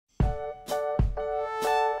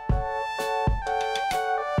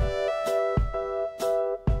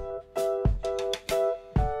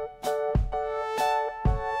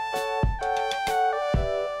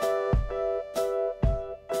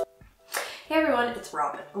everyone, it's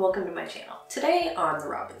Robin and welcome to my channel. Today on The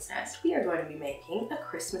Robin's Nest, we are going to be making a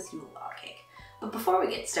Christmas Yule log cake. But before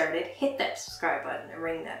we get started, hit that subscribe button and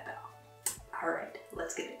ring that bell. Alright,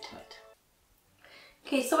 let's get into it.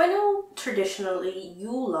 Okay, so I know traditionally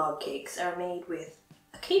Yule log cakes are made with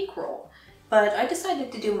a cake roll, but I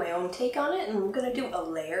decided to do my own take on it, and I'm going to do a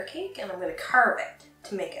layer cake and I'm going to carve it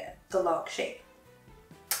to make it the log shape.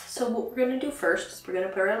 So what we're going to do first is we're going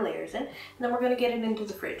to put our layers in, and then we're going to get it into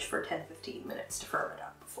the fridge for 10-15 minutes to firm it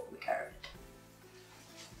up before we carve it.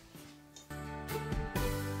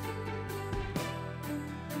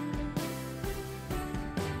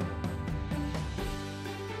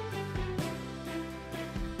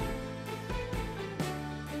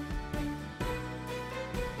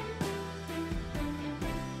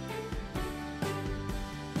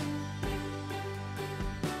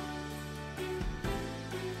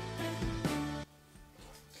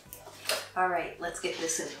 Alright, let's get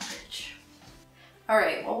this in the fridge.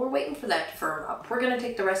 Alright, while we're waiting for that to firm up, we're going to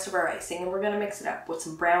take the rest of our icing and we're going to mix it up with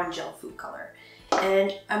some brown gel food color.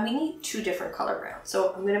 And we need 2 different color browns.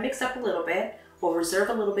 So I'm going to mix up a little bit, we'll reserve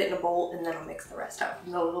a little bit in a bowl, and then I'll mix the rest up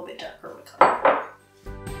and go a little bit darker with color.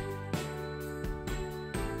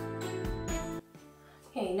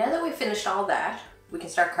 Okay, now that we've finished all that, we can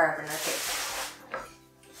start carving our cake.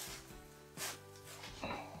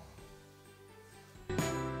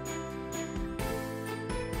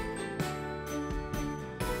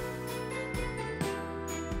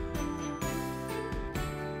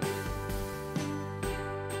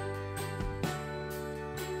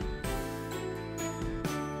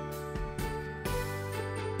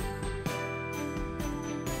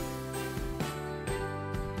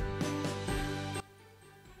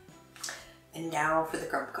 And now for the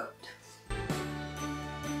crumb coat.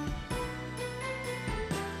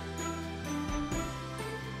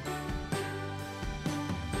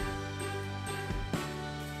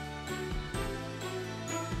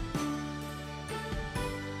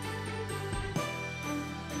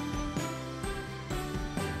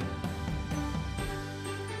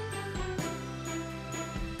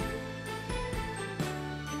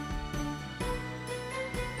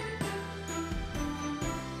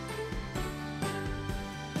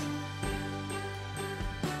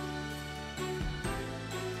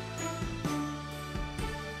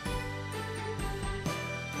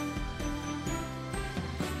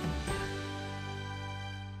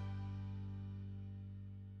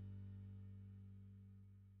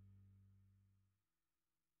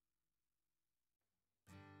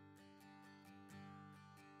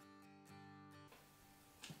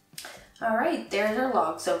 Alright, there's our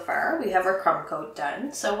log so far. We have our crumb coat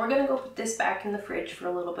done. So we're going to go put this back in the fridge for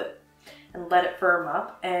a little bit and let it firm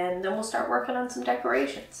up, and then we'll start working on some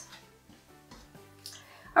decorations.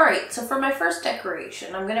 Alright, so for my first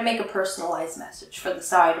decoration, I'm going to make a personalized message for the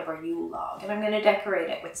side of our Yule log, and I'm going to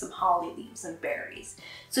decorate it with some holly leaves and berries.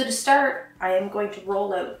 So to start, I am going to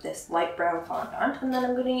roll out this light brown fondant, and then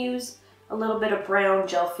I'm going to use a little bit of brown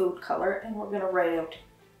gel food color, and we're going to write out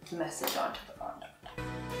the message onto the fondant.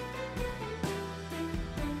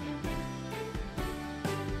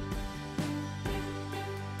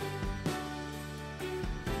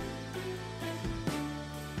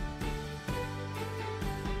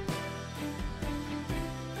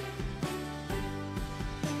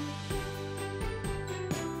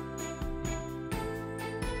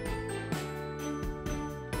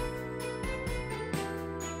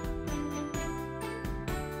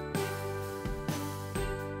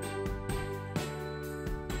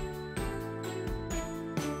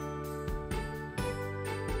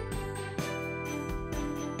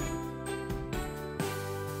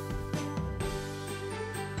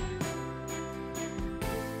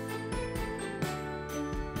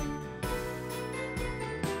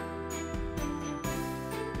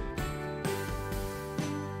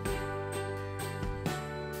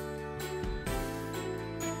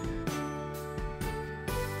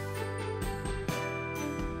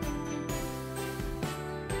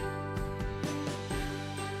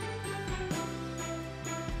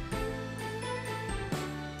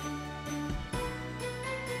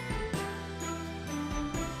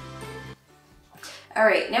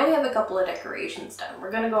 Alright, now we have a couple of decorations done.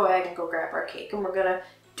 We're going to go ahead and go grab our cake, and we're going to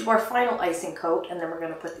do our final icing coat, and then we're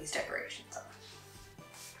going to put these decorations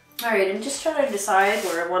on. Alright, I'm just trying to decide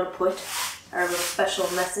where I want to put our little special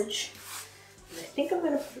message. And I think I'm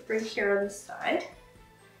going to put it right here on the side.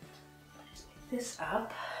 Just pick this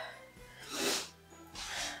up.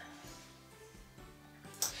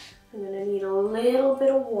 I'm going to need a little bit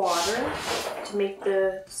of water to make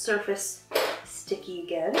the surface sticky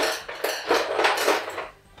again.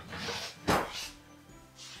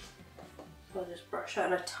 We'll just brush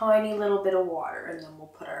on a tiny little bit of water and then we'll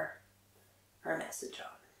put our message on.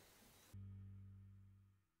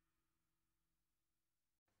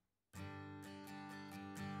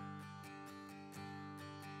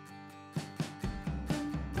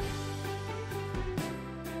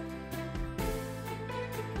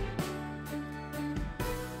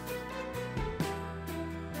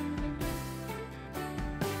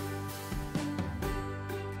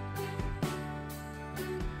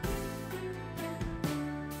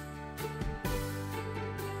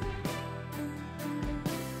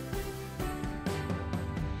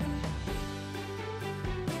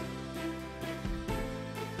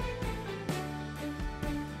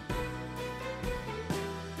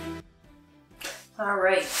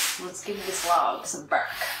 Alright, let's give this log some bark.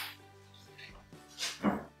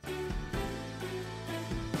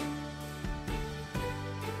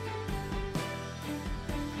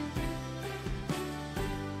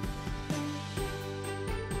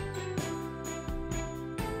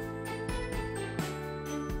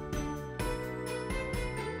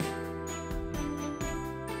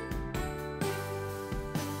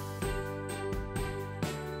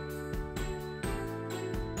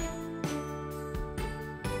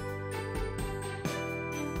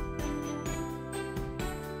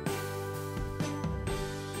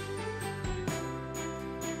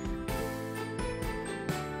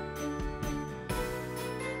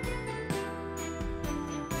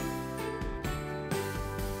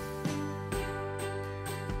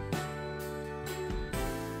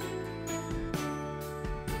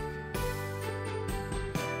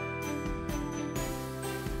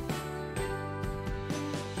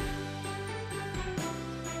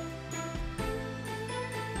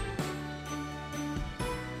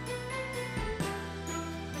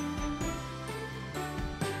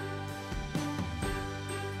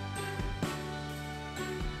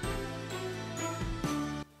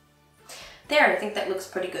 There, I think that looks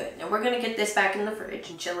pretty good. Now we're gonna get this back in the fridge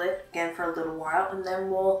and chill it again for a little while, and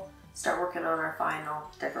then we'll start working on our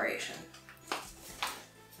final decoration.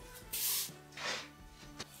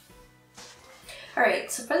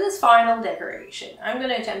 Alright, so for this final decoration, I'm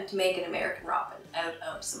gonna attempt to make an American robin out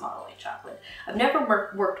of some modeling chocolate. I've never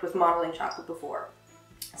worked with modeling chocolate before,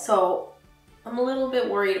 so I'm a little bit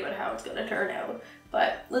worried about how it's gonna turn out,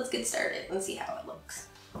 but let's get started and see how it looks.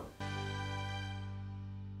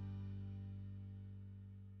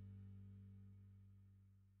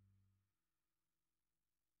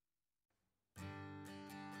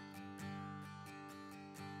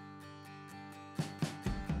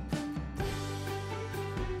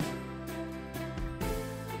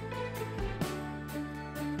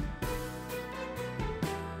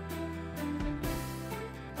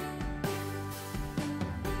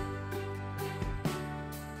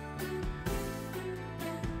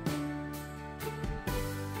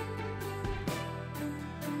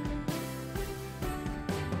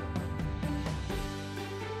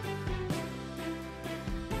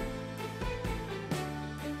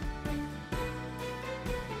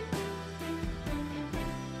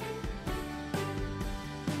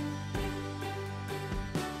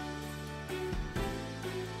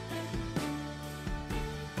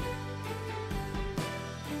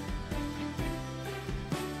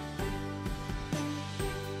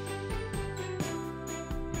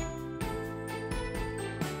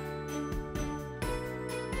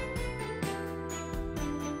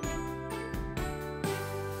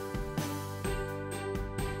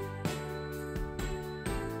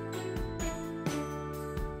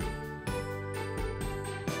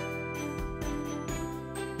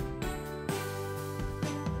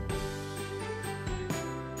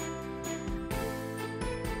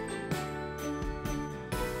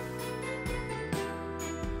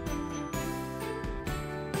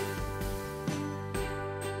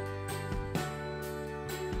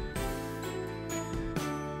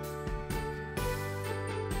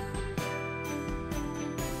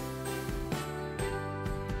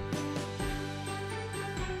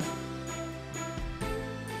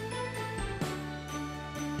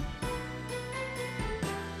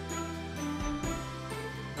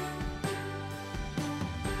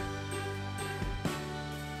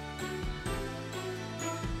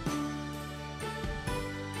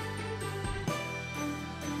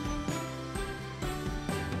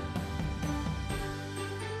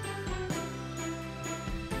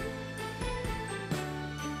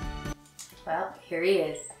 Well, here he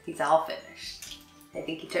is. He's all finished. I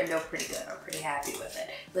think he turned out pretty good. I'm pretty happy with it.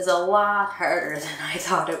 It was a lot harder than I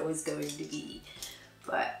thought it was going to be,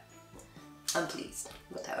 but I'm pleased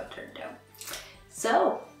with how it turned out.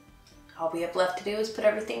 So, all we have left to do is put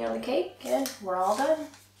everything on the cake and we're all done.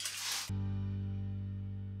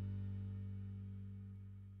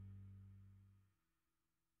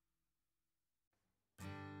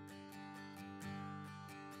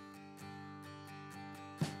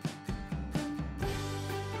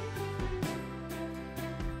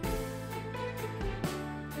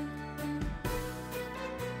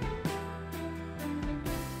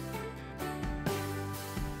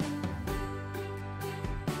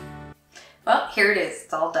 Well, here it is.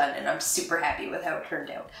 It's all done and I'm super happy with how it turned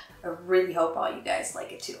out. I really hope all you guys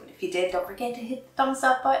like it too. And if you did, don't forget to hit the thumbs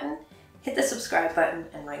up button, hit the subscribe button,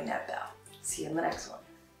 and ring that bell. See you in the next one.